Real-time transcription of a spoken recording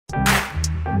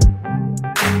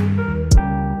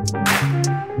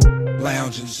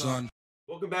lounging, son.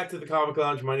 Welcome back to the Comic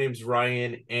Lounge. My name's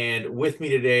Ryan, and with me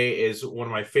today is one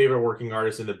of my favorite working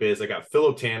artists in the biz. I got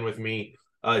Philip Tan with me,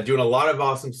 doing a lot of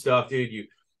awesome stuff, dude. You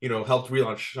helped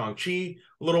relaunch Shang-Chi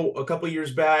a couple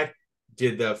years back.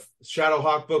 Did the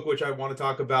Shadowhawk book, which I want to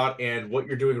talk about, and what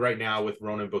you're doing right now with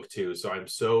Ronin book 2. So I'm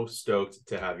so stoked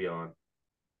to have you on.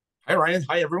 Hi Ryan.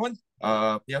 Hi everyone.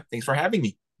 Thanks for having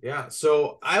me. Yeah.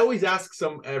 So I always ask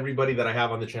everybody that I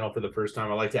have on the channel for the first time.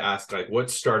 I like to ask, like,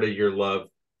 what started your love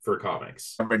for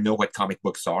comics? I know what comic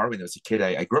books are. When I was a kid,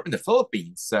 I grew up in the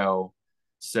Philippines, so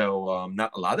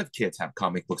not a lot of kids have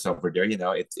comic books over there.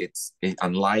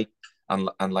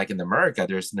 Unlike in America,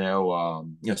 there's no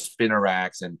spinner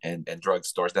racks and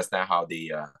drugstores. That's not how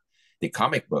the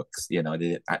comic books. They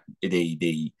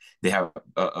have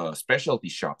specialty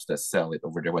shops that sell it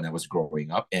over there. When I was growing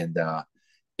up,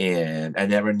 and I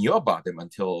never knew about them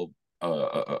until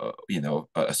a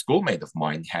schoolmate of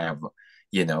mine have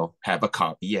a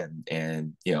copy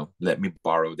and let me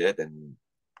borrow it and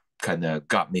kind of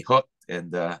got me hooked.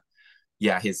 And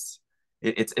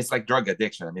it's like drug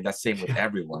addiction. I mean, that's same with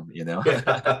everyone.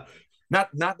 Not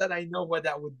that I know what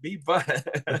that would be, but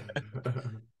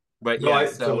No,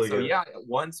 totally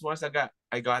once I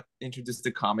got introduced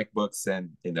to comic books, and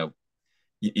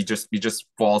you just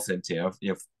falls into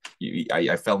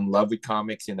I fell in love with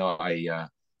comics. I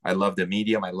love the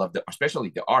medium. I love especially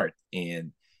the art,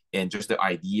 and just the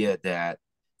idea that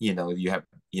you have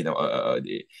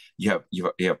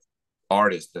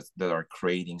artists that are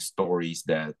creating stories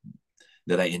that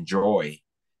I enjoy,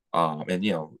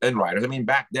 and writers. I mean,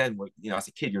 back then, as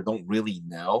a kid, you don't really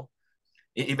know,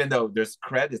 even though there's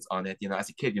credits on it. As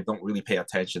a kid, you don't really pay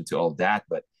attention to all that,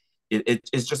 but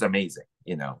it's just amazing.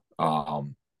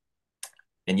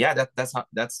 And yeah, that's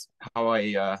how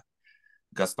I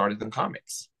got started in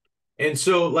comics. And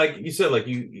so, like you said, like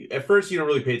you at first you don't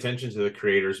really pay attention to the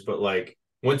creators, but like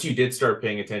once you did start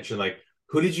paying attention, like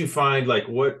who did you find? Like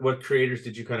what creators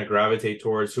did you kind of gravitate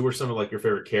towards? Who were some of like your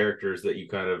favorite characters that you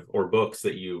or books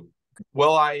that you?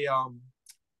 Well, I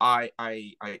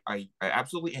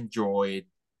absolutely enjoyed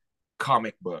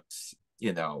comic books.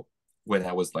 When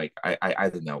I was like I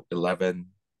don't know, 11,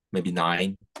 maybe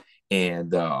 9,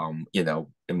 and and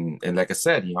like I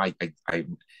said,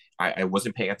 I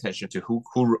wasn't paying attention to who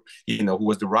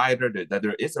was the writer, that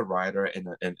there is a writer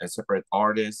and a separate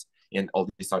artist and all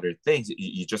these other things.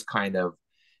 You just kind of,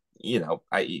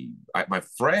 my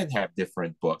friend have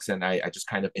different books, and I just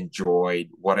kind of enjoyed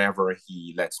whatever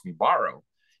he lets me borrow.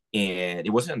 And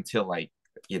it wasn't until like,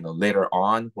 later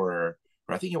on where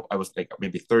I think I was like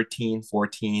maybe 13,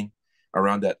 14,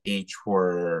 around that age,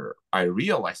 where I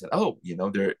realized that,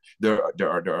 there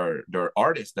are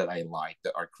artists that I like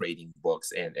that are creating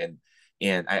books, and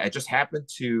I just happened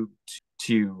to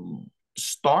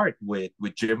start with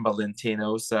Jim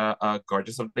Valentino's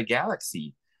Guardians of the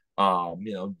Galaxy.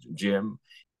 Jim,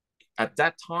 at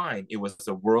that time, it was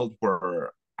a world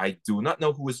where I do not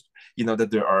know who is,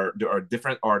 that there are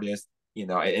different artists,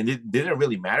 and it didn't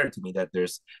really matter to me that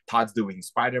there's Todd's doing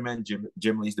Spider-Man,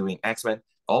 Jim Lee's doing X-Men.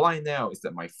 All I know is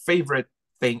that my favorite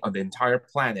thing on the entire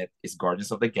planet is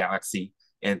Guardians of the Galaxy,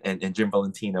 and Jim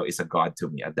Valentino is a god to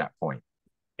me at that point.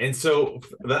 And so,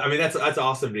 I mean, that's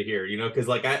awesome to hear, because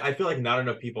like I feel like not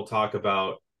enough people talk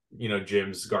about,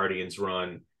 Jim's Guardians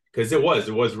run, because it was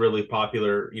really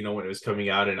popular, when it was coming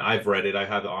out, and I've read it. I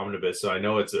have the omnibus, so I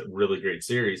know it's a really great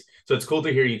series. So it's cool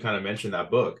to hear you kind of mention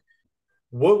that book.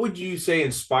 What would you say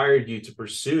inspired you to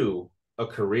pursue a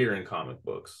career in comic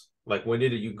books? Like, when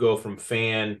did you go from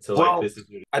fan to like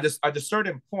this? At a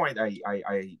certain point,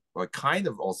 I kind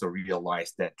of also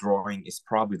realized that drawing is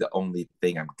probably the only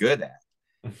thing I'm good at,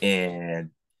 and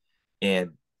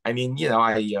I mean,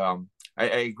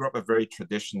 I grew up a very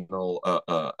traditional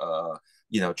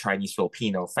Chinese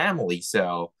Filipino family,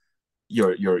 so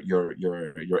your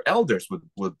elders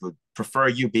would prefer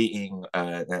you being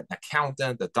an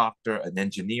accountant, a doctor, an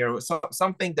engineer,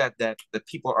 something that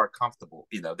people are comfortable,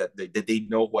 that they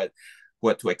know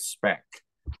what to expect.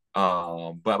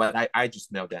 But I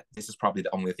just know that this is probably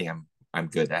the only thing I'm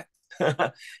good at.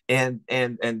 and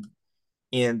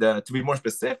to be more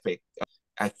specific,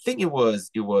 I think it was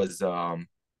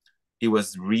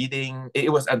reading.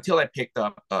 It was until I picked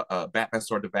up Batman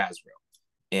Sword of Azrael,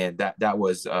 and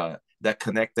that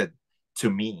connected to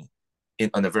me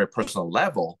on a very personal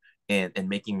level, and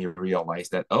making me realize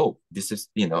that, oh, this is,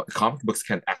 comic books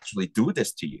can actually do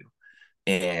this to you,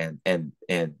 and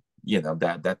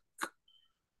that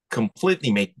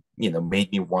completely made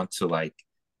me want to like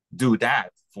do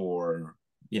that for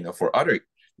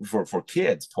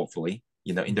kids, hopefully,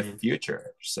 in the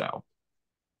future. So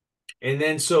And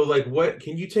then, so like, what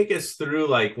can you take us through,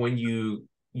 like when you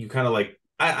you kind of like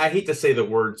I hate to say the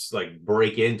words like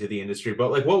break into the industry,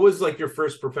 but like what was like your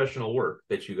first professional work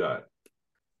that you got?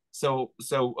 Will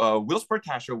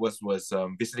Sportasio was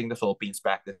visiting the Philippines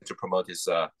back then to promote his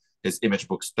image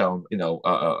book Stone,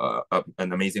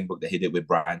 an amazing book that he did with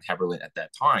Brian Heberlin at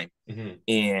that time. Mm-hmm.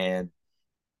 And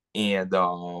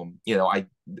I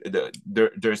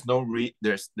there's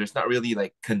not really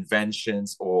like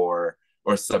conventions or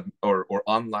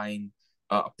online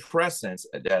presence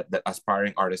that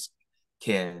aspiring artists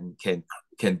can can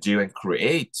can do and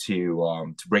create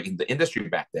to break in the industry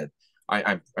back then.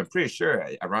 I'm pretty sure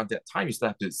around that time you still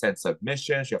have to send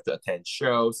submissions, you have to attend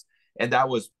shows, and that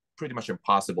was pretty much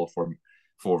impossible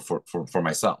for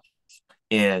myself.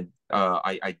 And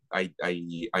I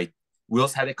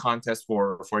Will's had a contest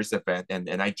for his event,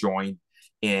 and I joined,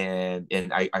 and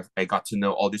I got to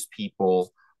know all these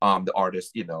people, the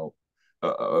artists, Jerry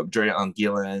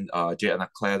Anguillan, Jay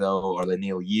Anacleto, or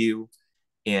Lenil Yu.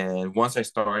 And once I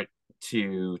started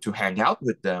to hang out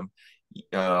with them,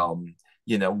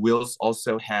 Will's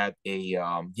also had he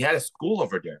had a school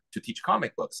over there to teach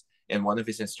comic books, and one of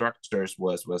his instructors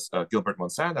was Gilbert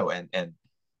Monsanto,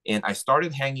 and I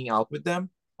started hanging out with them,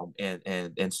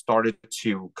 and started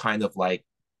to kind of like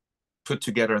put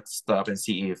together stuff and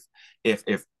see if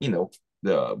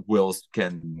the Wills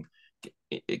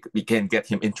we can get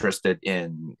him interested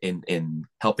in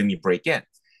helping me break in.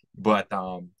 But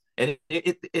and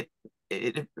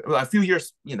a few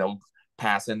years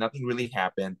passed and nothing really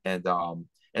happened, and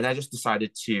I just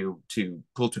decided to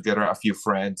pull together a few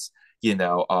friends,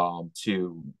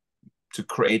 to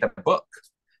create a book.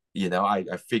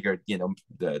 I figured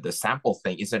the sample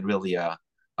thing isn't really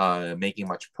making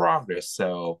much progress,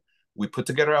 so we put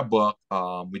together a book.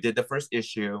 We did the first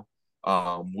issue.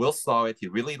 Will saw it, he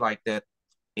really liked it,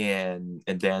 and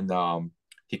then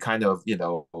he kind of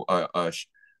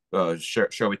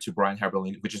show it to Brian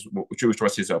Haberlin, which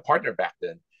was his partner back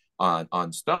then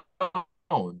on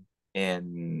Stone,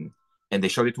 and they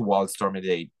showed it to Wildstorm,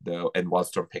 and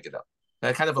Wildstorm picked it up.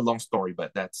 Kind of a long story,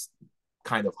 but that's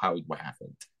kind of how it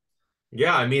happened.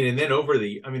 Yeah, I mean, and then over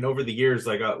the years,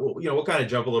 like, we'll kind of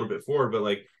jump a little bit forward, but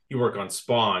like, you work on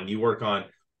Spawn, you work on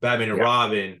Batman and Yeah,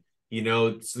 Robin,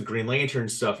 it's the Green Lantern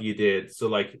stuff you did. So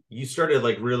like, you started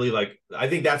like really like, I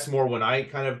think that's more when I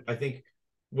think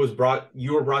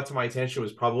you were brought to my attention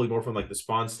was probably more from like the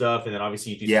Spawn stuff, and then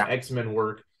obviously you do some yeah, X-Men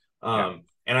work. yeah.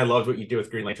 And I loved what you did with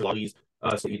Green Lantern,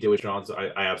 so you did with Sean. So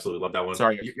I absolutely love that one.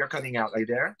 Sorry, you're cutting out. Are you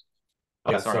there?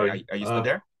 Oh, yeah, Sorry, sorry. are you still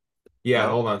there? Yeah,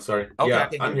 Hello. hold on, sorry. Okay, I Yeah,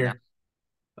 can hear I'm you now. here.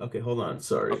 Okay, hold on.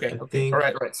 Sorry. Okay, I okay. All think.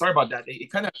 right, all right. Sorry about that.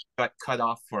 It kind of got cut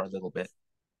off for a little bit.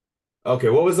 Okay,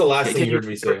 what was the last thing Can you you heard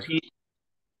me say? repeat?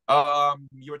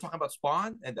 You were talking about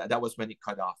Spawn, and that was when it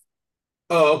cut off.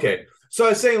 Oh, okay. So I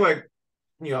was saying, like,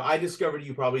 I discovered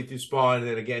you probably through Spawn, and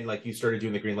then again, like, you started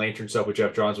doing the Green Lantern stuff with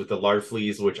Jeff Johns with the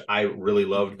Larfleeze, which I really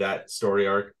loved that story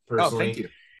arc Oh, thank personally.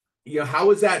 you. How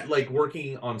was that like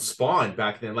working on Spawn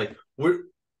back then? Like,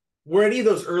 were any of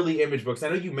those early Image books? I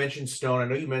know you mentioned Stone. I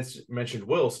know you mentioned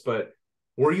Wills, but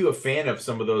were you a fan of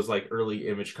some of those like early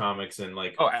Image comics and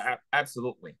like? Oh,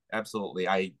 absolutely, absolutely.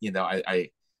 I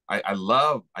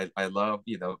love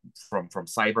from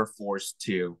Cyber Force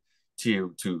to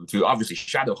obviously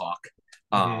Shadowhawk,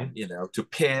 Mm-hmm. to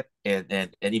Pit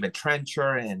and even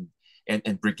Trencher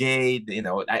and Brigade.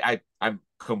 I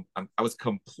was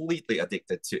completely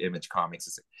addicted to Image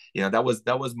Comics. That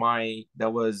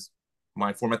was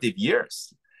my formative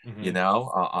years. You Mm-hmm.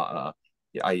 know,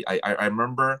 I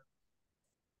remember.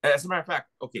 As a matter of fact,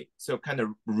 okay, so kind of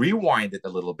rewind it a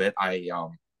little bit. I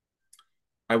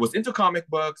was into comic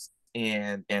books,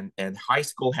 and high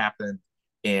school happened,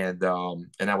 and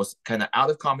I was kind of out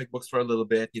of comic books for a little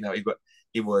bit.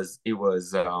 It was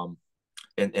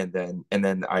and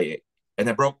then I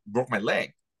broke my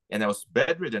leg, and I was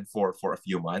bedridden for a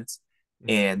few months. Mm-hmm.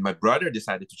 And my brother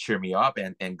decided to cheer me up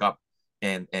and got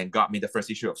me the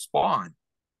first issue of Spawn,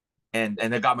 and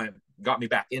it got me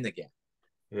back in again.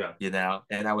 Yeah.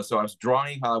 And I was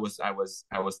drawing while I was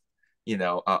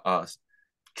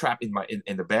trapped in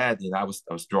the bed. I was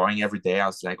drawing every day. I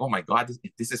was like, oh my god,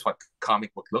 this is what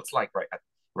comic book looks like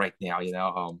right now.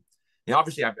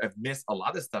 Obviously I've missed a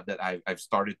lot of stuff that I've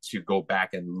started to go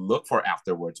back and look for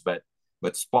afterwards, but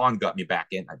Spawn got me back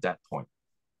in at that point.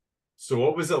 So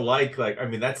what was it like? Like, I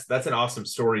mean, that's an awesome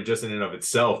story just in and of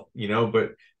itself,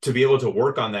 but to be able to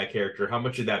work on that character, how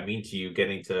much did that mean to you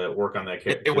getting to work on that It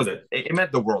character was that it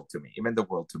meant the world to me. It meant the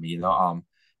world to me.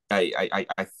 I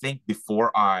think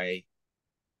before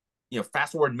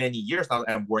fast forward many years now,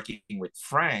 I'm working with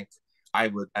Frank. I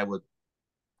would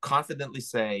confidently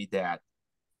say that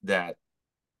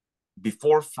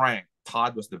before Frank,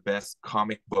 Todd was the best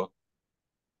comic book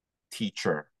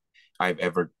teacher I've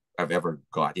ever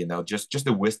got. Just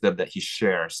the wisdom that he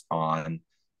shares on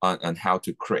how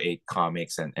to create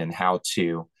comics, and how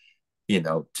to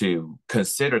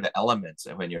consider the elements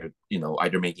when you're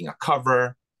either making a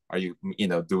cover, or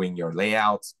doing your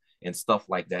layouts and stuff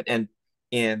like that. And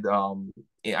I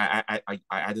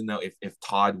don't know if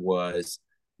Todd was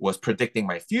predicting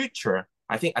my future.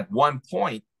 I think at one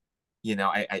point,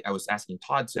 I was asking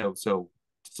Todd, so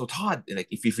Todd, like,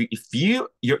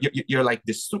 you're like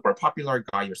this super popular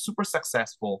guy, you're super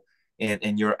successful,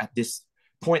 and you're at this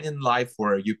point in life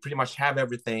where you pretty much have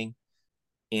everything.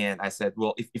 And I said,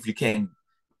 well, if you can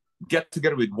get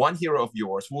together with one hero of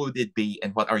yours, who would it be,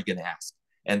 and what are you going to ask?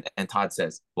 And Todd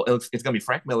says, well, it's going to be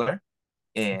Frank Miller,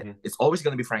 and Mm-hmm. it's always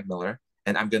going to be Frank Miller,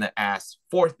 and I'm going to ask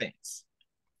four things.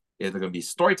 It's going to be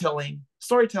storytelling,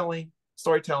 storytelling,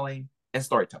 storytelling, and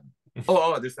storytelling.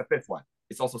 Oh, there's the fifth one.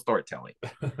 It's also storytelling.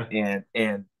 And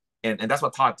that's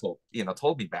what Todd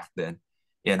told me back then.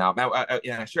 And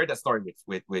I shared that story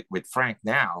with Frank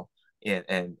now, and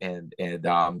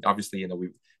obviously,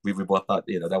 we both thought,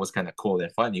 that was kind of cool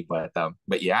and funny. But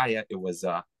yeah, it was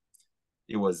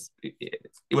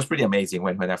pretty amazing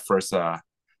when I first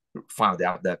found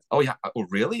out that, oh yeah, oh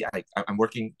really, I'm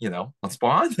working on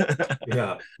Spawn.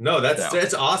 Yeah. No, that's So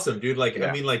that's awesome, dude. Like, I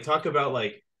yeah. mean, like, talk about,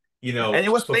 like, And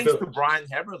it was thanks fulfill. to Brian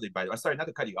Heverly, by the way. Sorry, not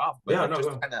to cut you off, but Yeah, but no,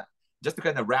 just to go.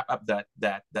 kind of wrap up that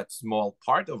small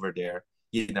part over there.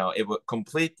 It was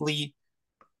completely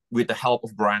with the help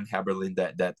of Brian Heberlin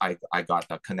that I got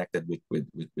connected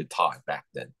with Todd back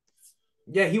then.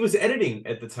 Yeah, he was editing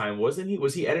at the time, wasn't he?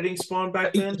 Was he editing Spawn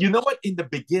back then? You know what? In the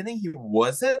beginning, he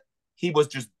wasn't. He was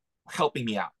just helping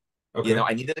me out. Okay.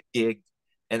 I needed a gig,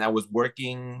 and I was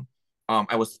working.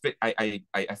 I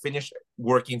finished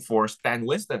working for Stan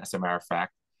Winston, as a matter of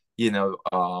fact.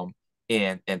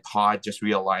 And Todd just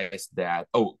realized that,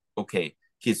 oh, okay,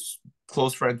 he's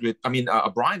close friends with. I mean,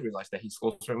 Brian realized that he's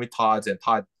close friend with Todd's, and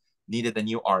Todd needed a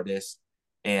new artist,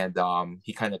 and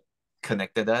he kind of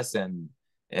connected us, and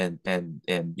made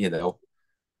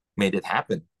it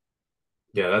happen.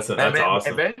 Yeah, And that's then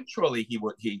awesome. eventually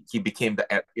he became the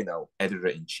editor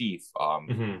in chief.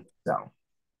 Hmm. So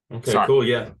Okay, sorry. cool.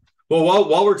 Yeah. Well,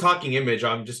 while we're talking image,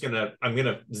 I'm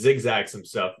gonna zigzag some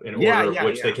stuff in Yeah, order of yeah,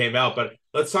 which they yeah. came out. But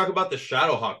let's talk about the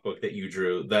Shadowhawk book that you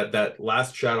drew. That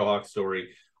last Shadowhawk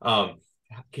story. Um,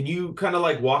 can you kind of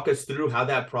like walk us through how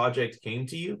that project came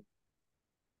to you?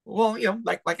 Well,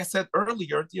 like I said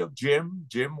earlier, Jim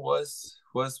was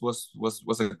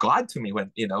a god to me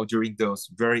when during those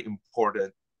very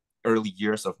important early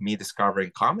years of me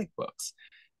discovering comic books.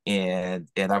 And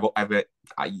I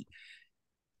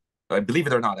believe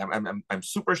it or not, I'm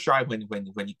super shy when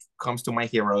it comes to my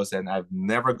heroes, and I've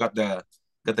never got the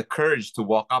courage to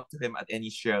walk up to him at any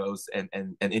shows, and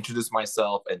introduce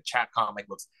myself and chat comic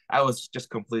books. I was just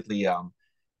completely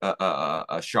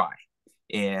shy.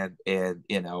 And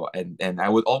I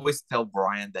would always tell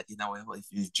Brian that,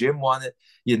 if Jim wanted,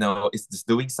 is just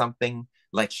doing something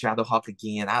like Shadowhawk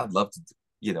again, I'd love to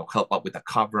help out with a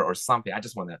cover or something. I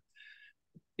just want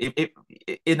to,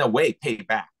 in a way, pay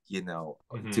back,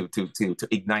 Hmm. to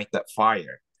ignite that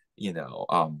fire. you know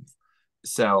um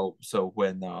so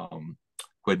when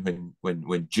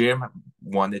Jim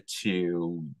wanted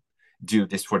to do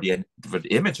this for the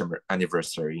image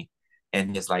anniversary,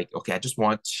 and he's like, okay, I just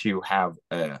want to have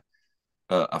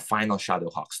a final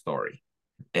Shadowhawk story.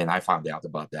 And I found out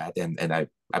about that, and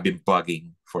I've been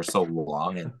bugging for so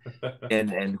long,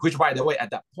 and which, by the way,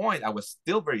 at that point I was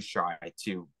still very shy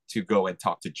to go and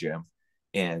talk to Jim.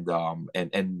 And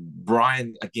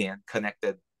Brian again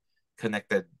connected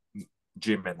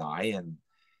Jim and I,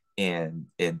 and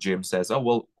Jim says, oh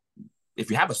well, if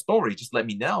you have a story, just let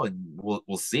me know, and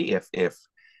we'll see if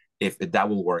that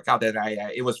will work out. And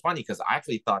it was funny because I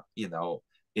actually thought,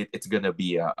 it's gonna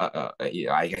be I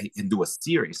can do a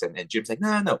series, and Jim's like,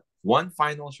 no, one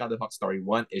final Shadowhawk story,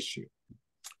 one issue.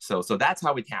 So that's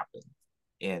how it happened.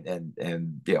 And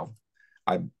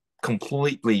I'm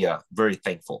completely very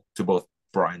thankful to both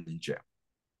Brian and Jim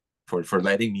for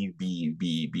letting me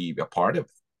be a part of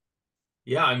it.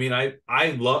 Yeah, I mean, I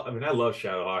love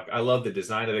Shadowhawk. I love the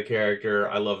design of the character.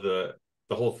 I love the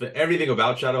whole thing, everything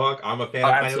about Shadowhawk. I'm a fan Oh,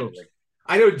 of. absolutely.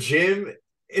 I know Jim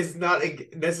is not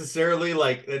necessarily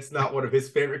like that's not one of his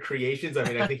favorite creations. I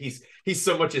mean, I think he's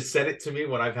so much has said it to me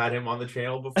when I've had him on the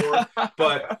channel before.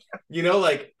 But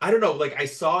like I don't know, like I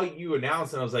saw you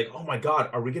announce and I was like, oh my God,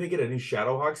 are we gonna get a new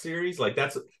Shadowhawk series? Like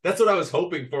that's what I was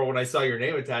hoping for when I saw your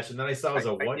name attached, and then I saw it was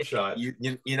a one shot.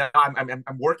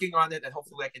 I'm working on it, and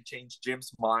hopefully I can change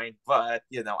Jim's mind. But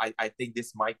I think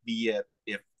this might be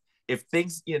it. If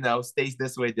things stays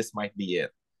this way, this might be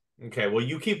it. Okay, well,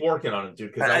 you keep working on it,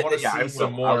 dude, because I want to Yeah, I see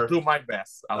some will. I'll more. do my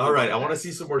best. I'll All do right, my I want to best.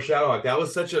 see some more Shadowhawk. That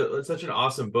was such an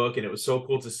awesome book, and it was so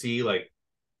cool to see, like,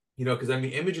 because I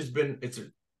mean, Image has been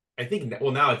I think,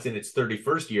 well, now it's in its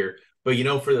 31st year, but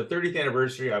for the 30th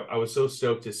anniversary, I was so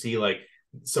stoked to see like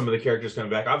some of the characters coming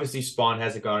back. Obviously, Spawn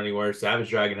hasn't gone anywhere, Savage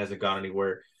Dragon hasn't gone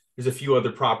anywhere. There's a few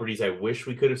other properties I wish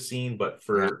we could have seen, but Yeah.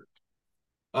 for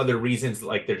other reasons,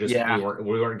 like they're just Yeah.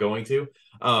 we weren't going to.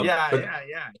 Um, Yeah. but Yeah.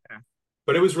 Yeah. Yeah.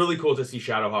 but it was really cool to see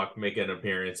Shadowhawk make an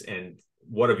appearance, and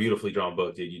what a beautifully drawn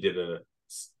book, dude. You did a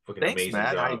fucking Thanks, amazing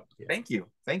man. job. Yeah. Thank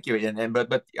you. And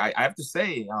but I have to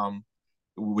say,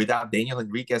 without Daniel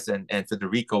Enriquez and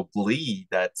Federico Blee,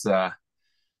 that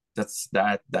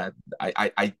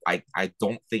I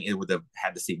don't think it would have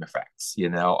had the same effects.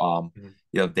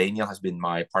 Mhm. Daniel has been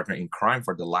my partner in crime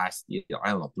for the last, I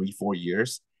don't know, 3-4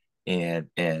 years, and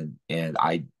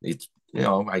I it's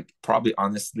I probably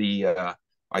honestly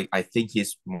I think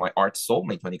he's my art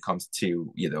soulmate when it comes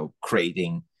to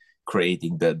creating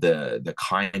the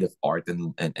kind of art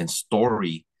and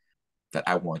story that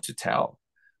I want to tell.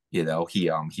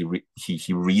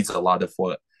 He reads a lot of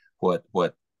what what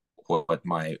what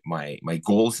my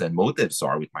goals and motives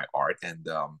are with my art, and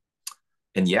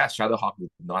yeah, Shadowhawk would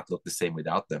not look the same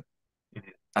without them.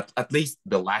 At least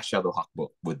the last Shadowhawk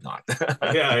book would not.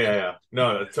 Yeah, yeah, yeah.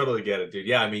 No, I totally get it, dude.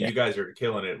 Yeah, I mean, Yeah. you guys are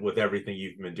killing it with everything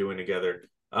you've been doing together.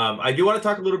 I do want to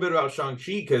talk a little bit about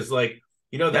Shang-Chi because, like,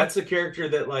 Yeah. that's a character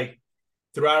that, like,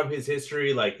 throughout his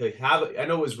history, like, I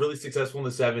know it was really successful in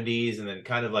the 70s and then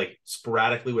kind of like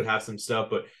sporadically would have some stuff,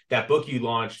 but that book you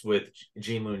launched with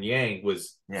Jean Lun Yang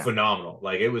was Yeah. phenomenal.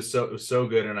 Like, it was so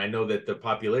good. And I know that the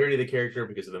popularity of the character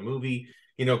because of the movie,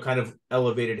 kind of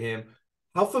elevated him.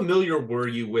 How familiar were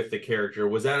you with the character?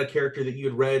 Was that a character that you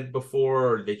had read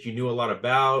before or that you knew a lot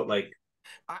about? Like,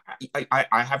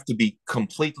 I have to be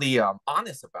completely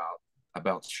honest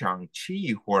about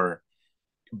Shang-Chi, where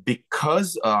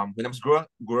because when I was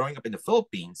growing up in the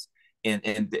Philippines, and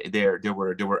there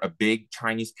were a big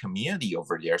Chinese community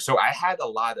over there, so I had a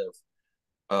lot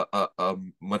of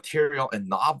material and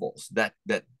novels that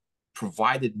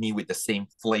provided me with the same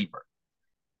flavor,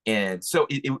 and so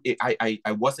I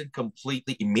wasn't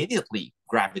completely immediately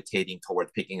gravitating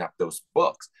toward picking up those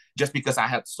books just because I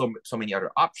had so many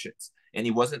other options, and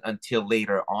it wasn't until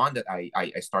later on that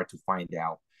I start to find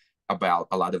out about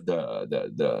a lot of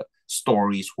the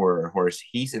stories where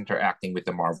he's interacting with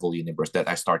the Marvel universe, that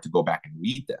I start to go back and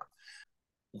read them.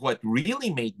 What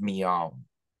really made me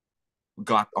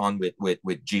got on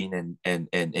with Gene and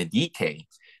DK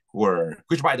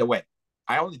which, by the way,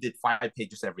 I only did 5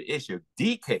 pages every issue.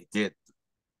 DK did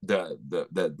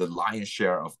the lion's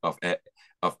share of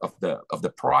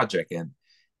the project,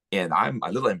 and I'm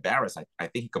a little embarrassed. I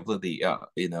think he completely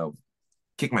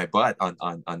kicked my butt on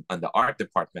the art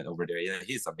department over there.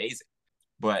 He's amazing.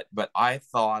 But I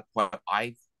thought what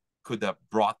I could have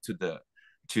brought to the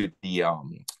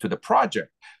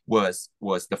project was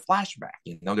the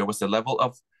flashback. There was a level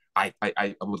of I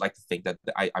would like to think that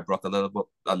I brought a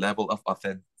level of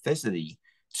authenticity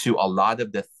to a lot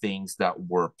of the things that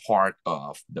were part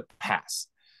of the past.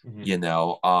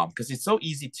 mhm. Because it's so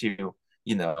easy to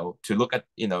look at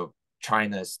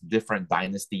China's different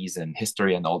dynasties and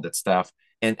history and all that stuff,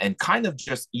 and kind of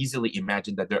just easily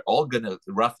imagine that they're all gonna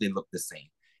roughly look the same,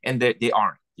 and they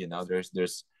aren't.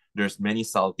 There's many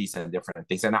subtleties and different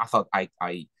things, and I thought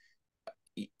I'm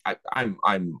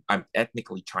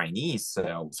ethnically Chinese,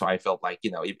 so I felt like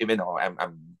even though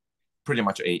I'm pretty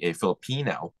much a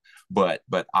Filipino, but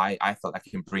I thought I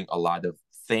can bring a lot of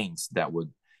things that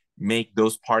would make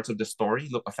those parts of the story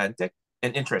look authentic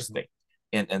and interesting,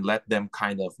 and let them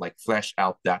kind of like flesh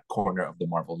out that corner of the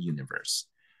Marvel universe.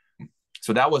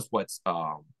 So that was what's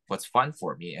fun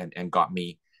for me, and got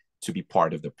me to be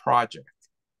part of the project.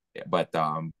 But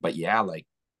yeah, like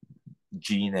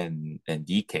Gene and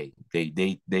DK,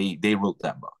 they wrote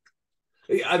that book.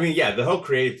 I mean, yeah, the whole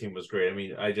creative team was great. I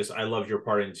mean, I loved your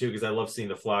part in it too because I love seeing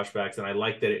the flashbacks and I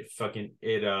like that it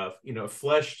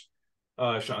fleshed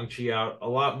Shang-Chi out a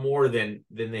lot more than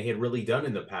they had really done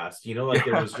in the past. Like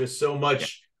there was just so Yeah.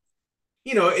 much,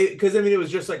 because I mean it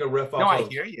was just like a riff No, off I of,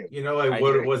 hear you. like I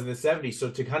what hear it you. was in the 70s. So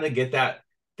to kind of get that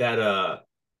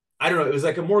I don't know, it was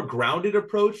like a more grounded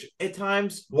approach at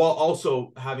times while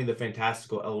also having the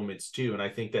fantastical elements too. And I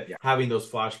think that Yeah. having those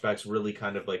flashbacks really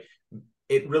kind of like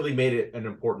it really made it an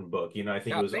important book. I think it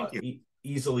Yeah. was Thank you.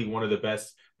 easily one of the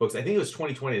best books. I think it was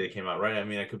 2020 that came out, right? I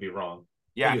mean, I could be wrong. I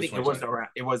Yeah, think I it was think it was 2020. around.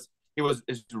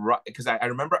 It's right because I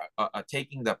remember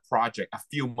taking the project a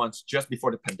few months just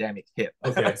before the pandemic hit.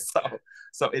 Okay.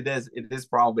 So it is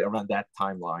probably around that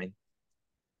timeline.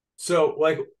 So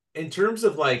like in terms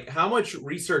of like how much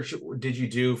research did you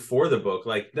do for the book?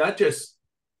 Like not just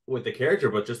with the character,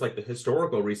 but just like the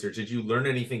historical research. Did you learn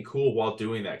anything cool while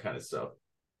doing that kind of stuff?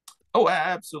 Oh,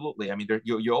 absolutely. I mean,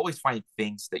 you always find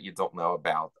things that you don't know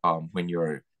about when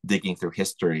you're digging through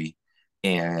history,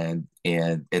 and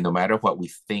no matter what we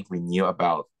think we knew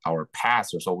about our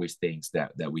past, there's always things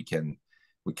that we can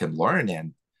learn.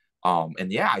 And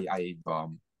yeah,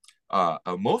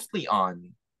 mostly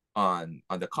on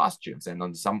the costumes and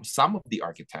on some of the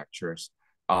architectures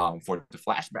for the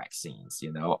flashback scenes,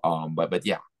 you know. But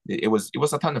yeah, it was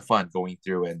a ton of fun going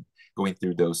through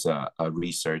those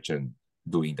research and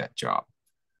doing that job.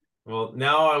 Well,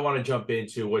 now I want to jump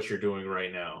into what you're doing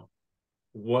right now.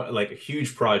 What like a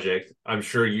huge project. I'm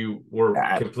sure you were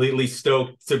Uh, completely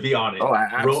stoked to be on it. oh, Ro-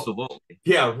 absolutely.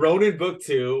 yeah, Ronin Book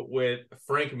Two with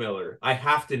Frank Miller. I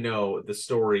have to know the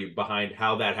story behind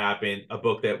how that happened. A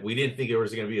book that we didn't think there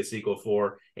was going to be a sequel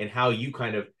for, and how you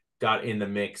kind of got in the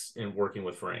mix in working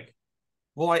with Frank.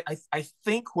 Well, I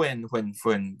think when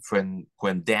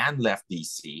Dan left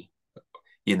DC,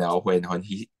 you know, when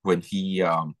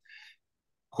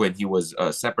he was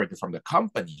separated from the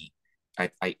company,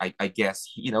 I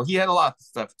guess you know he had a lot of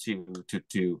stuff to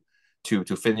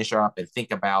finish up and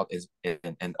think about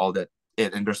and all that.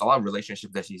 And there's a lot of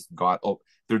relationships that he's got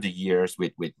through the years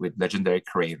with legendary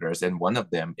creators, and one of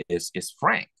them is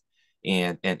Frank.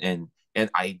 And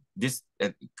I this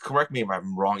correct me if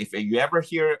I'm wrong. If you ever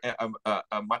hear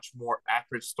a much more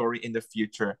accurate story in the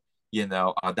future, you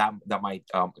know that might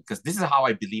because this is how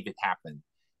I believe it happened,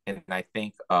 and I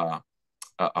think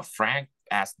Frank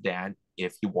asked Dan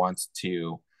if he wants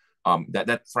to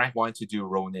that Frank wanted to do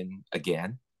Ronin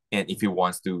again, and if he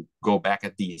wants to go back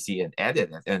at DC and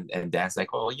edit it, and Dan's like,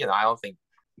 oh, you know, I don't think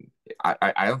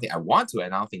I want to,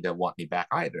 and I don't think they want me back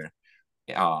either.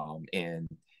 Um, and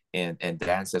and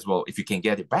Dan says, well, if you can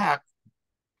get it back,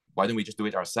 why don't we just do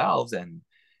it ourselves? And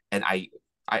I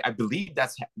believe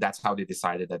that's how they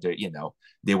decided that they, you know,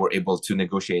 they were able to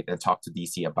negotiate and talk to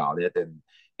DC about it,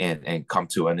 and come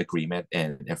to an agreement,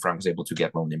 and Frank was able to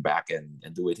get Ronin back and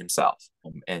do it himself.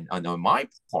 And on my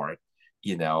part,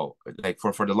 you know, like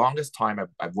for the longest time,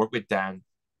 I've worked with Dan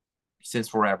since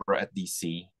forever at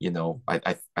DC. You know,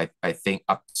 I think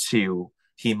up to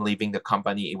him leaving the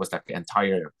company, it was like an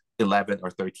entire 11 or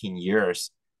 13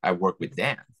 years I worked with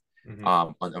Dan Mm-hmm.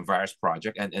 on various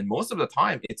projects, and most of the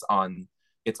time it's on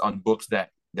books that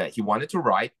he wanted to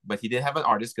write, but he didn't have an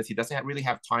artist because he doesn't really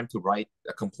have time to write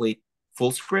a complete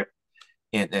full script.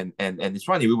 And it's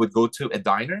funny, we would go to a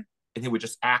diner and he would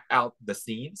just act out the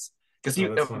scenes because Oh, he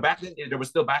that's fun. back then there was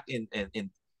still back in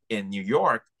New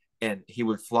York, and he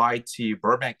would fly to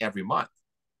Burbank every month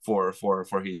for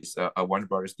his Warner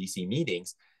Brothers DC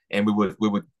meetings, and we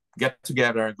would get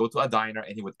together, go to a diner,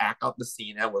 and he would act out the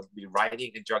scene and would be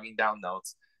writing and jogging down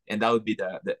notes. And that would be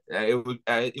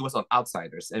it was on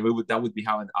Outsiders, and we would that would be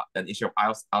how an issue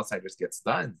of Outsiders gets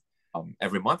done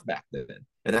every month back then.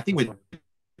 And I think That's we fun.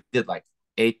 did like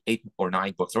eight or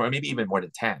nine books, or maybe even more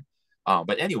than 10.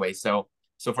 But anyway, so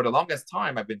for the longest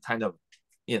time, I've been kind of,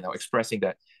 you know, expressing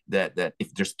that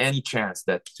if there's any chance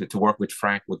that to work with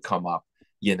Frank would come up,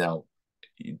 you know,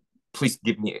 please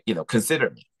give me, you know, consider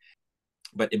me.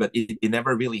 But it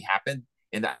never really happened.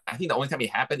 And I think the only time it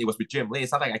happened, it was with Jim Lee.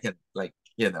 It's not like I can, like,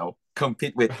 you know,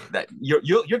 compete with that.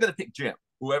 You're gonna pick Jim.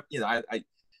 Whoever, you know,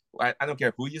 I don't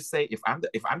care who you say. If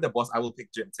I'm the boss, I will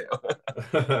pick Jim too.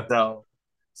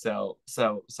 So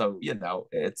you know,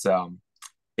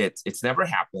 it's never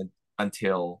happened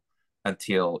until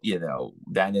you know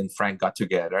Dan and Frank got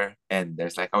together, and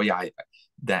there's like, oh yeah,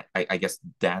 I guess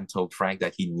Dan told Frank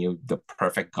that he knew the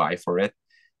perfect guy for it.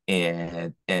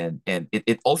 And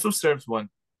it also serves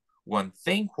one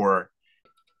thing where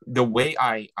the way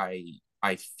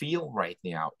I feel right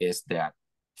now is that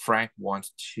Frank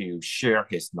wants to share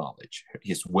his knowledge,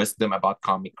 his wisdom about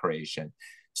comic creation.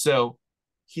 So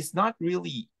he's not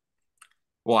really,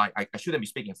 well, I shouldn't be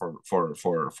speaking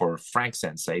for Frank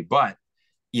Sensei, but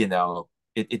you know,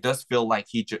 it does feel like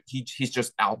he's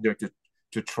just out there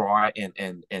to try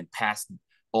and pass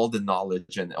all the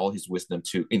knowledge and all his wisdom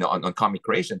to, you know, on comic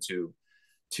creation to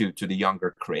the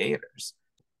younger creators.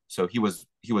 So he was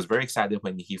very excited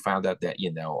when he found out that,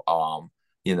 you know,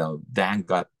 Dan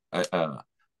got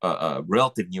a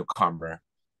relative newcomer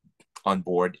on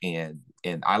board, and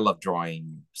I love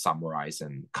drawing samurais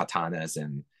and katanas,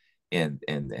 and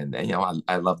you know,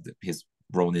 I loved his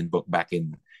Ronin book back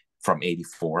in from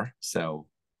 '84. So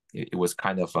it was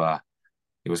kind of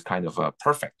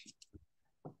perfect.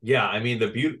 Yeah, I mean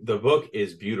the book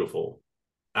is beautiful.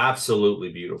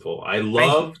 Absolutely beautiful. Thank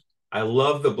you. I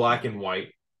love the black and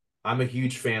white. I'm a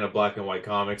huge fan of black and white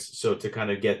comics, so to kind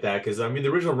of get that, because I mean the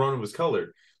original Ronin was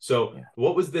colored. So Yeah.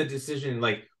 what was the decision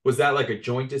like? Was that like a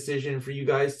joint decision for you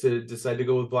guys to decide to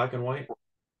go with black and white?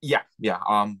 Yeah.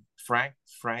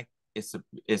 Frank is a,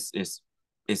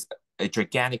 is a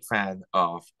gigantic fan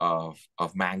of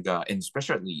manga, and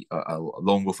especially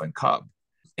Lone Wolf and Cub.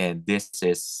 And this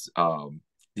is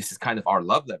kind of our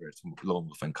love letter to Lone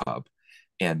Wolf and Cub.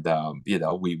 And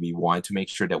we want to make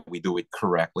sure that we do it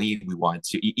correctly. We want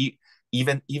to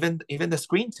even the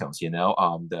screen tones,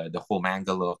 the whole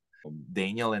manga look.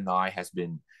 Daniel and I has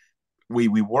been we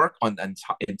work on an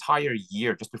entire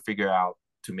year just to figure out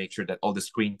to make sure that all the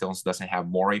screen tones doesn't have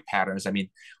moire patterns. I mean,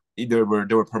 I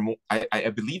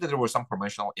believe that there were some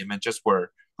promotional images where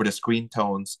the screen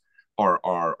tones are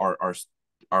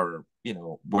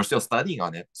we're still studying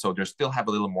on it, so they still have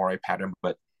a little moire pattern,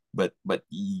 but a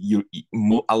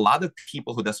lot of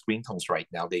people who do screen tones right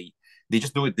now, they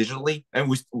just do it digitally,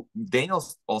 and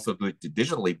Daniel's also do it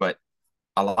digitally, but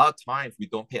a lot of times we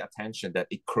don't pay attention that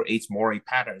it creates moire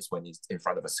patterns when it's in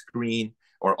front of a screen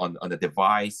or on a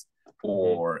device, Mhm.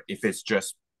 or if it's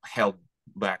just held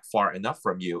back far enough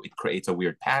from you, it creates a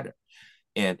weird pattern.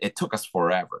 And it took us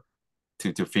forever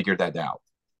to figure that out.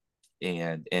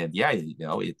 And yeah,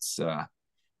 it's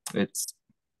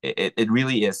it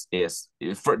really is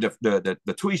for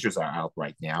the two issues are out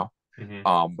right now.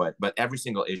 Mhm. But every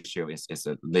single issue is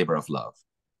a labor of love.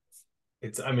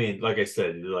 It's, I mean, like I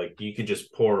said, like you can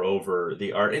just pour over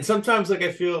the art. And sometimes like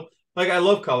I feel like I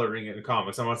love coloring in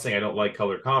comics. I'm not saying I don't like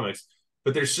colored comics,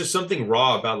 but there's just something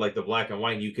raw about like the black and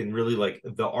white. You can really like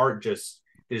the art just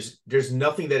there's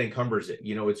nothing that encumbers it.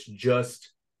 It's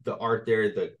just the art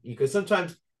there. Because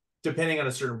sometimes depending on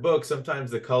a certain book,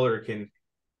 sometimes the color can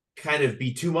kind of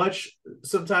be too much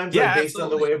sometimes, like Yeah, based on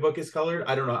the absolutely. way a book is colored.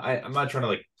 I don't know. I'm not trying to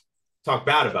like talk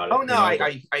bad about Oh it, no, but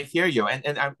I hear you, and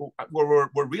we're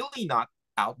really not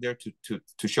out there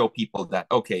to show people that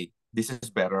okay, this is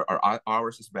better or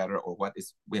ours is better, or what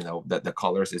is that the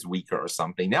colors is weaker or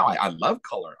something. Now I love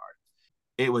color art.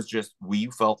 It was just we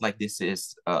felt like this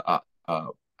is a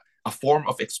form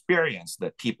of experience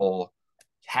that people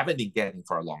haven't been getting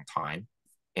for a long time,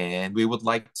 and we would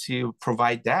like to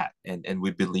provide that. And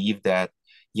we believe that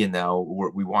we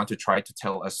want to try to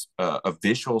tell us a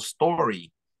visual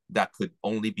story that could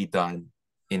only be done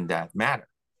in that manner.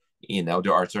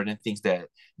 There are certain things that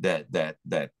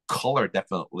color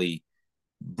definitely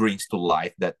brings to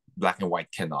life that black and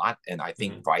white cannot, and I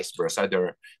think mhm. vice versa.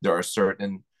 There are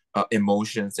certain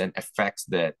emotions and effects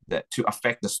that to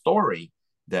affect the story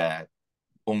that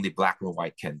only black and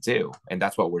white can do, and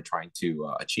that's what we're trying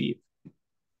to achieve.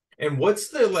 And what's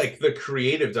the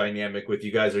creative dynamic with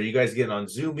you guys? Are you guys getting on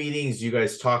Zoom meetings? Do you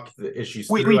guys talk the issues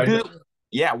We through? we I know. do,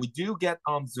 yeah, we do get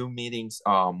Zoom meetings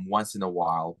once in a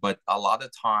while, but a lot of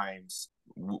times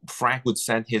Frank would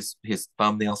send his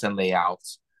thumbnails and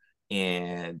layouts,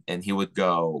 and he would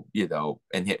go,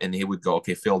 and he would go,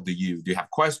 okay, Phil, do you have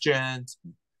questions?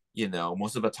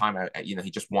 Most of the time,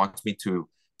 he just wants me to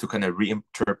kind of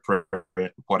reinterpret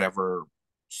whatever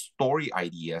story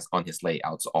ideas on his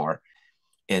layouts are,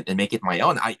 and make it my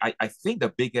own. I think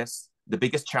the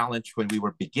biggest challenge when we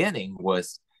were beginning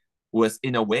was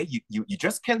in a way you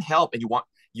just can't help, and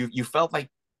you felt like,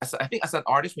 I think as an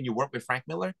artist, when you work with Frank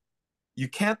Miller, you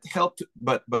can't help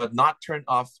but not turn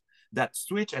off that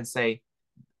switch and say,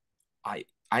 I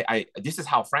this is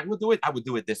how Frank would do it. I would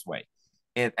do it this way,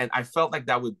 and I felt like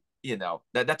that would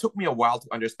that took me a while to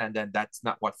understand that that's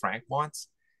not what Frank wants.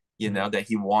 Mhm. That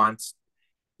he wants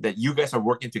that you guys are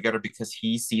working together because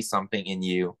he sees something in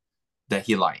you that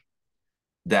he likes,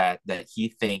 that he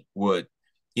think would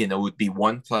be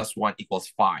 1 + 1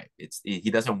 = 5.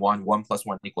 He doesn't want 1 +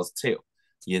 1 = 2.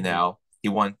 Mhm. He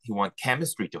want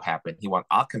chemistry to happen. He want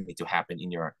alchemy to happen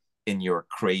in your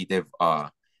creative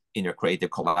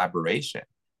collaboration.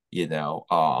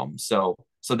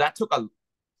 So that took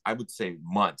I would say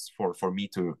months for me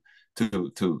to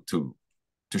to to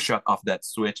to shut off that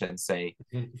switch and say,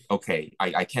 okay,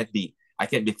 I can't be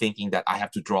thinking that I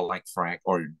have to draw like Frank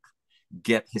or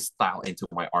get his style into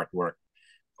my artwork,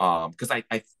 because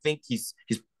I think his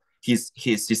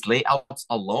layouts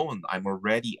alone, I'm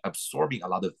already absorbing a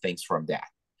lot of things from that.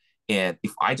 And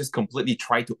if I just completely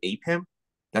try to ape him,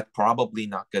 that's probably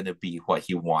not gonna be what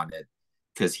he wanted,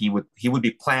 because he would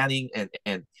be planning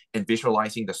and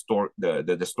visualizing the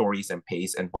stories and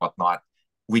pace and whatnot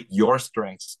with your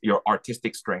strengths, your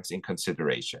artistic strengths in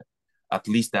consideration. At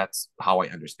least that's how I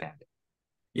understand it.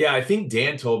 Yeah, I think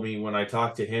Dan told me when I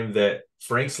talked to him that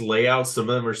Frank's layouts, some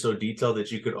of them are so detailed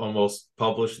that you could almost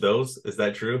publish those. Is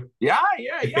that true? Yeah,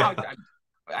 yeah, yeah.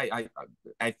 Yeah.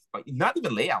 not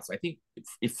even layouts. I think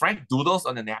if Frank doodles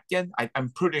on a napkin, I'm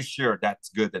pretty sure that's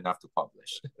good enough to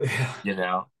publish.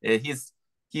 Yeah.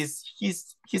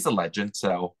 He's a legend.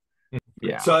 So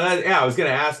yeah, So yeah, I was gonna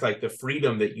ask like the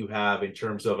freedom that you have in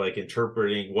terms of like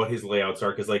interpreting what his layouts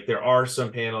are, because like there are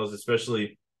some panels,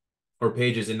 especially or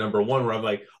pages in number one, where I'm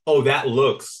like, oh, that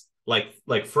looks like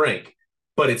Frank,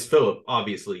 but it's Philip,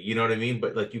 obviously, you know what I mean?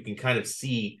 But like you can kind of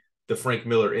see the Frank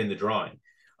Miller in the drawing.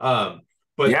 But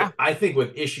yeah, I think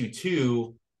with issue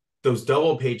two, those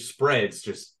double page spreads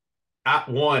just at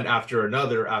one after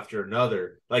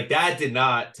another, like that did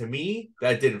not, to me,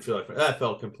 that didn't feel like that,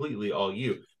 felt completely all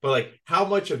you. But like how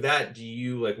much of that do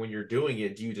you like when you're doing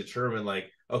it, do you determine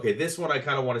like, okay, this one I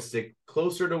kind of want to stick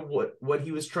closer to what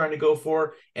he was trying to go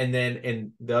for, and then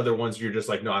and the other ones you're just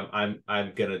like, no,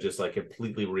 I'm gonna just like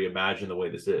completely reimagine the way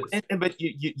this is. and but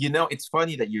you know, it's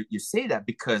funny that you say that,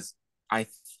 because I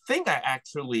think I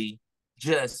actually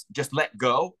just let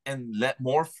go and let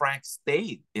more Frank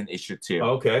stay in issue two,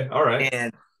 Okay, all right.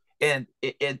 and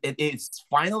it's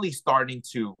finally starting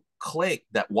to click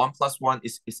that 1 plus 1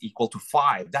 is equal to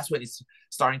 5. That's when it's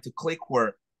starting to click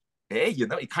where, hey, you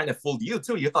know, it kind of fooled you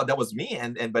too. You thought that was me,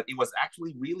 and but it was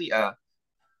actually really a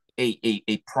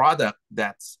product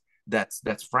that's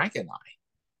Frank and I,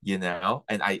 you know.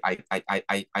 And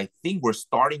I think we're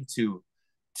starting to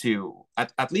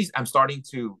at least I'm starting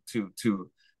to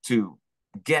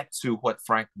get to what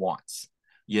Frank wants,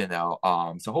 you know.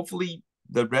 So hopefully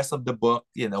the rest of the book,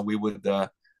 you know, we would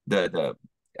the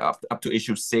up to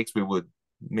issue 6, we would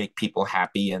make people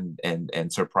happy and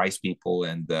surprise people,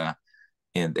 and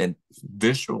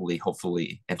visually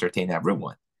hopefully entertain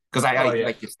everyone. Because Oh I yeah.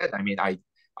 like you said, I mean, I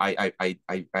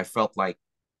felt like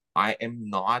I am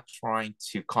not trying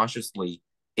to consciously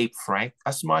ape Frank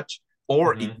as much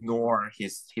or Mm-hmm. ignore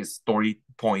his story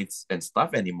points and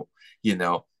stuff anymore, you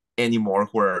know, anymore,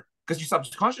 where because you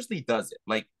subconsciously does it.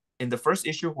 Like in the first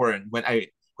issue, where when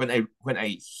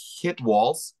I hit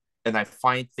walls and I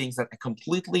find things that I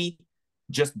completely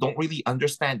just don't really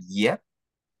understand yet,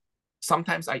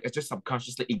 sometimes I just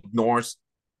subconsciously ignores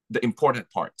the important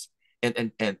parts.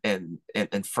 And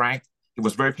Frank, he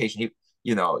was very patient.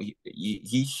 You know,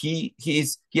 he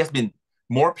has been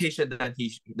more patient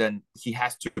than he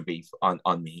has to be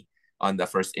on me on the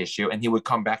first issue. And he would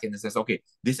come back and says, okay,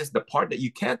 this is the part that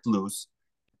you can't lose,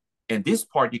 and this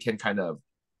part you can kind of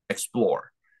explore.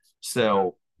 Okay.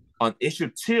 So on issue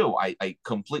two, I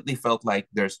completely felt like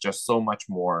there's just so much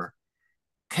more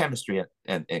chemistry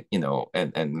and you know,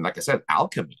 and like I said,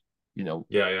 alchemy, you know,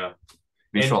 Yeah, yeah.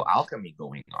 visual And alchemy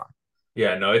going on.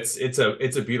 yeah, no, it's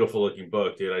a beautiful looking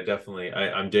book, dude. I definitely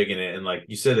I'm digging it. And like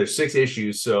you said, there's 6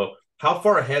 issues. So how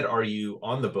far ahead are you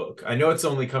on the book? I know it's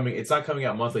not coming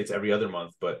out monthly, it's every other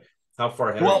month, but how far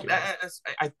ahead are Well, you?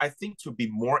 I think to be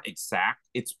more exact,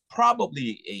 it's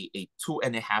probably a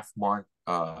 2.5 month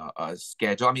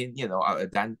schedule. I mean, you know,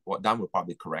 Dan will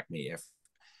probably correct me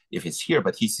if it's here,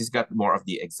 but he's got more of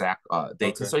the exact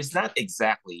data. Okay. So it's not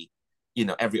exactly, you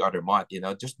know, every other month. You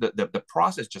know, just the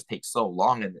process just takes so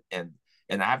long, and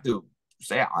I have to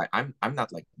say I'm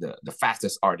not like the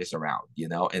fastest artist around, you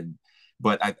know. And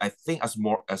but I think as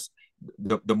more as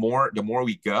the more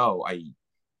we go, I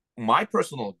my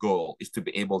personal goal is to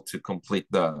be able to complete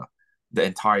the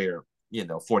entire, you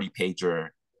know, 40 pager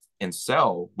and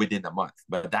so within a month.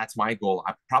 But that's my goal.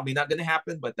 I'm probably not going to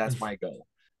happen, but that's my goal.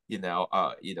 You know,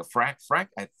 Frank,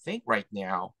 I think right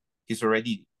now he's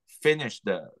already finished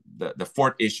the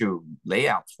fourth issue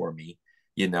layout for me.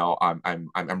 You know, I'm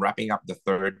wrapping up the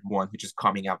third one, which is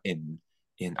coming up in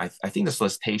I think the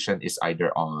solicitation is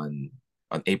either on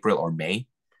April or May.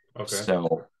 Okay.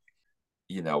 So,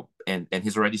 you know, and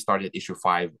he's already started issue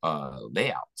 5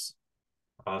 layouts.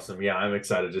 Awesome. Yeah, I'm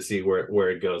excited to see where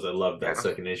it goes. I love that Yeah.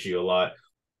 second issue a lot.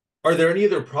 Are there any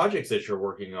other projects that you're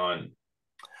working on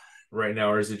right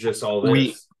now, or is it just all We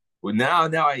this? now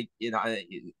I, you know,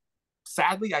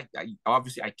 sadly I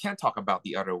obviously I can't talk about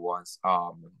the other ones.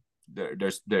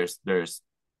 There's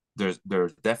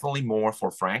definitely more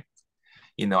for Frank.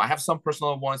 You know, I have some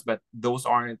personal ones, but those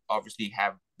aren't obviously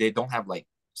they don't have like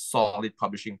solid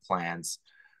publishing plans.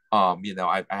 You know,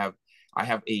 I have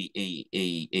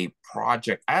a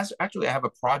project. As actually, I have a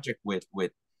project with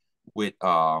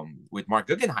Mark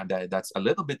Guggenheim that's a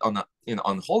little bit on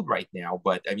on hold right now.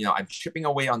 But you know, I'm chipping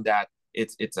away on that.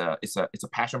 It's a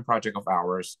passion project of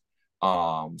ours.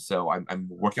 So I'm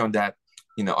working on that,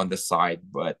 you know, on the side,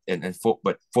 but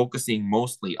focusing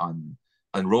mostly on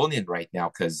Ronin right now,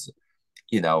 because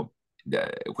you know,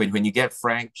 when you get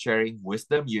Frank sharing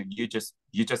wisdom, you just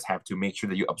have to make sure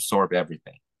that you absorb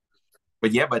everything.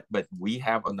 But yeah, but we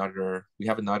have another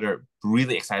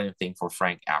really exciting thing for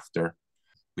Frank after.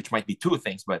 which might be two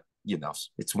things, but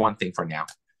it's one thing for now.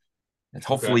 And Okay.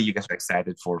 hopefully you guys are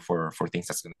excited for things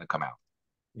that's going to come out.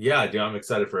 Yeah, dude, I'm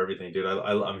excited for everything, dude.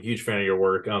 I'm a huge fan of your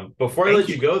work. Before I Thank let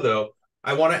you. you go, though,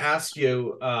 I want to ask you,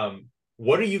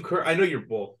 what are you I know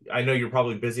I know you're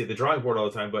probably busy at the drawing board all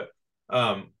the time, but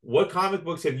what comic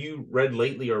books have you read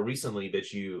lately or recently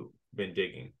that you've been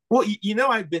digging? Well,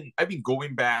 I've been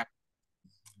going back,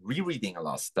 rereading a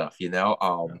lot of stuff. Yeah.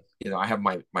 I have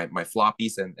my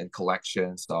floppies and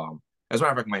collections. As a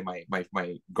matter of fact, my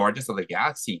Guardians of the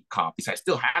Galaxy copies, I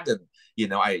still have them.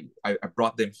 I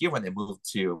brought them here when I moved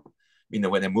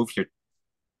here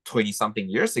 20 something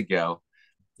years ago.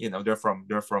 They're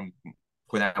from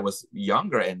when I was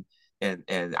younger,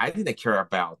 and I didn't care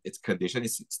about its condition.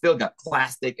 It's still got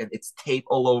plastic and it's tape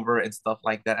all over and stuff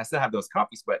like that. I still have those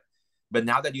copies, but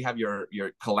now that you have your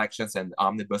collections and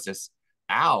omnibuses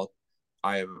out,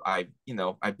 I've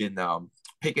been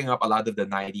picking up a lot of the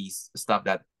 '90s stuff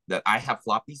that I have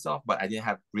floppies of, but I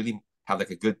didn't really have like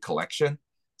a good collection.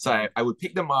 So Mhm. I would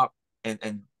pick them up and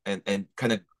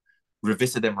kind of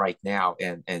revisit them right now,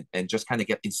 and just kind of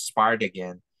get inspired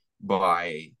again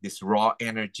by this raw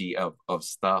energy of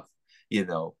stuff,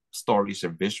 stories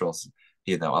and visuals,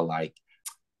 I like.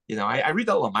 I read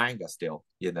a lot of manga still.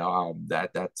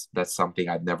 That's something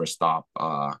I've never stopped.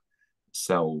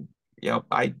 So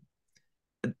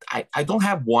I don't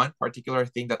have one particular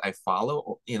thing that I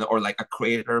follow, or like a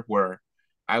creator where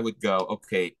I would go,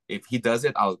 okay, if he does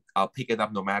it, I'll pick it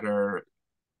up no matter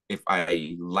if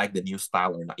I like the new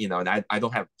style or not. And I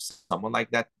don't have someone like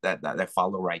that I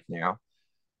follow right now.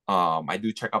 I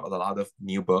do check out a lot of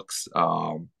new books,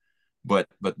 but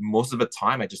most of the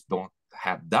time I just don't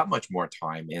have that much more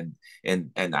time,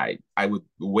 and I would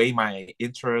weigh my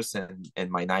interests,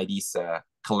 and my '90s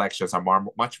collections are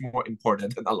much more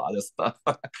important than a lot of stuff.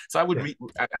 So I would Yeah. read.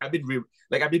 I've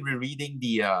been rereading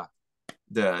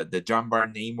the John Bar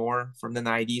Namor from the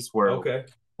 '90s, Okay.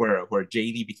 where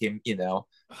JD became That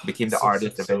the stuff's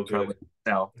artist so eventually. good.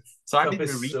 So I've Stuff been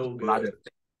is rereading so a lot of good.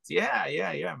 things.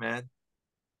 Yeah, man.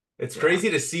 It's Yeah. crazy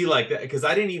to see like that because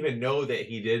I didn't even know that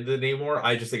he did the Namor.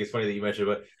 I just think it's funny that you mentioned,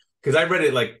 but because I read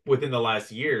it like within the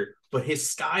last year, but his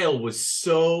style was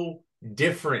so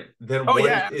different than Oh what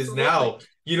yeah, it is absolutely. now.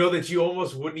 That you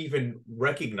almost wouldn't even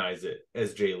recognize it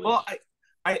as Jay Well, Lee.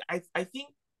 I think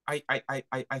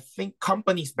I think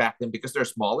companies back then, because they're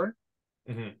smaller,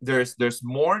 Hmm. there's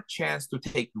more chance to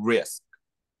take risk.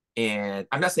 And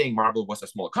I'm not saying Marvel was a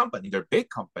small company; they're a big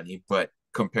company, but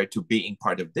compared to being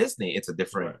part of Disney, it's a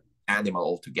different Right. animal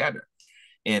altogether.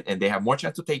 And they have more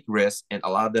chance to take risks, and a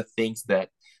lot of the things that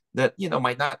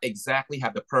might not exactly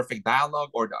have the perfect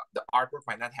dialogue, or the artwork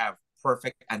might not have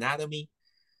perfect anatomy.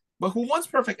 But who wants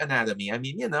perfect anatomy? I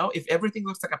mean, if everything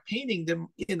looks like a painting, then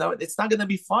it's not gonna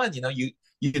be fun.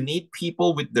 You need people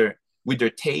with their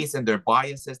tastes and their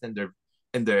biases and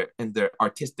their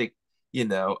artistic, you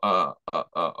know, uh,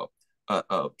 uh,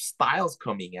 uh, styles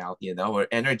coming out. Or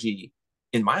energy.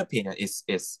 In my opinion, is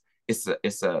is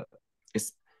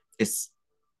is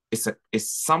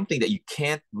is something that you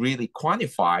can't really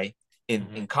quantify in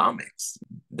Hmm. comics.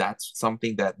 That's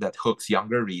something that hooks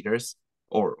younger readers,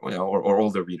 or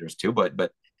older readers too.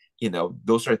 But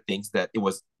those are things that it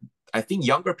was. I think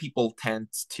younger people tend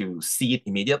to see it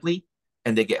immediately,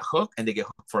 and they get hooked, and they get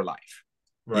hooked for life.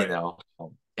 You Right. know,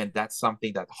 and that's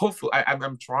something that hopefully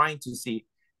I'm trying to see,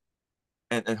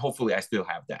 and hopefully I still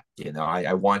have that.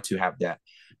 I want to have that.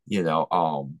 You know,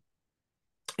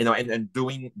 and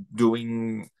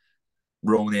doing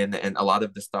Ronin and a lot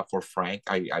of the stuff for Frank.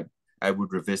 I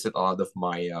would revisit a lot of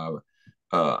my uh,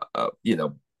 uh you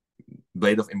know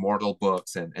Blade of Immortal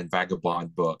books and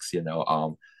Vagabond books.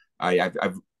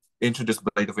 I've introduced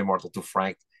Blade of Immortal to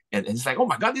Frank, and he's like, "Oh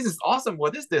my god, this is awesome!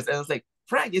 What is this?" And I was like,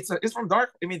 "Frank, it's from Dark.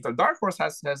 I mean, the Dark Horse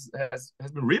has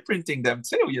been reprinting them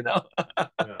too." Yeah.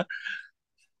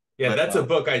 Yeah, But that's a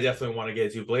book I definitely want to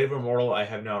get to. Blade of Immortal, I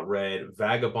have not read. oh,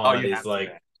 Vagabond you is have to, like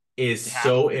man. is You have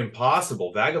so to.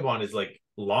 impossible. Vagabond is like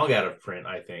long out of print,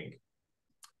 I think.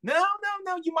 No, no,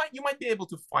 no. You might be able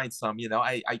to find some.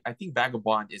 I think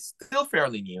Vagabond is still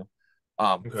fairly new.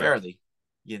 Okay. Fairly.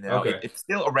 Okay. It's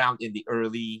still around in the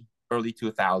early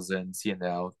 2000s.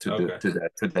 To the Okay.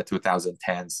 to the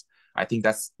 2010s. I think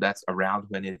that's around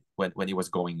when it was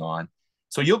going on.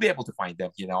 So you'll be able to find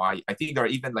them. I think there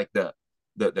are even like the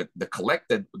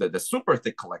collected, the super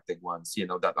thick collected ones.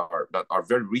 That are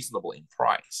very reasonable in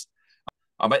price.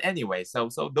 But anyway, so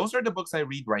those are the books I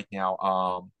read right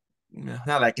now.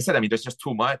 Now, like I said, I mean, there's just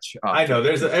too much I to know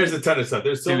there's a ton of stuff.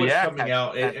 There's so much yeah, coming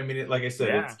out. I mean, like I said,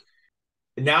 yeah, it's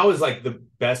now is like the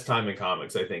best time in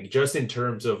comics, I think, just in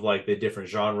terms of like the different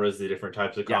genres, the different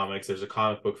types of yeah. comics. There's a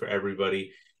comic book for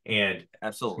everybody. And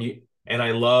Absolutely. you, and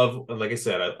I love, like I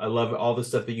said, I love all the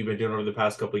stuff that you've been doing over the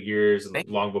past couple of years and Thank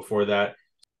you. long before that.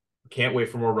 Can't wait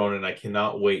for more Ronin. I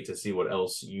cannot wait to see what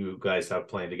else you guys have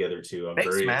planned together too. I'm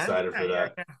Thanks, very man. excited Yeah, for yeah,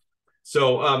 that. yeah.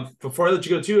 So before I let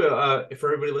you go too, for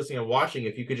everybody listening and watching,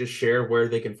 if you could just share where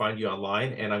they can find you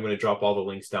online, and I'm going to drop all the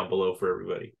links down below for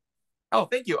everybody. Oh,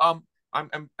 thank you. I'm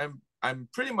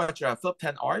pretty much Philip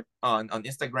Ten Art on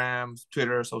Instagram,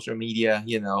 Twitter, social media.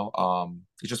 You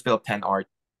just Philip Ten Art.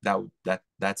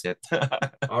 That's it.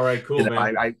 All right, cool,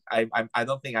 man. I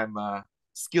don't think I'm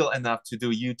skilled enough to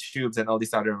do YouTubes and all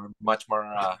these other much more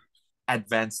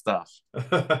advanced stuff.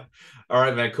 All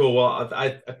right, man. Cool. Well,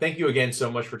 I thank you again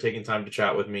so much for taking time to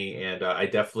chat with me, and I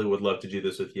definitely would love to do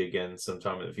this with you again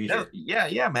sometime in the No, future. yeah,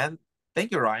 yeah, man.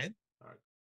 Thank you, Ryan.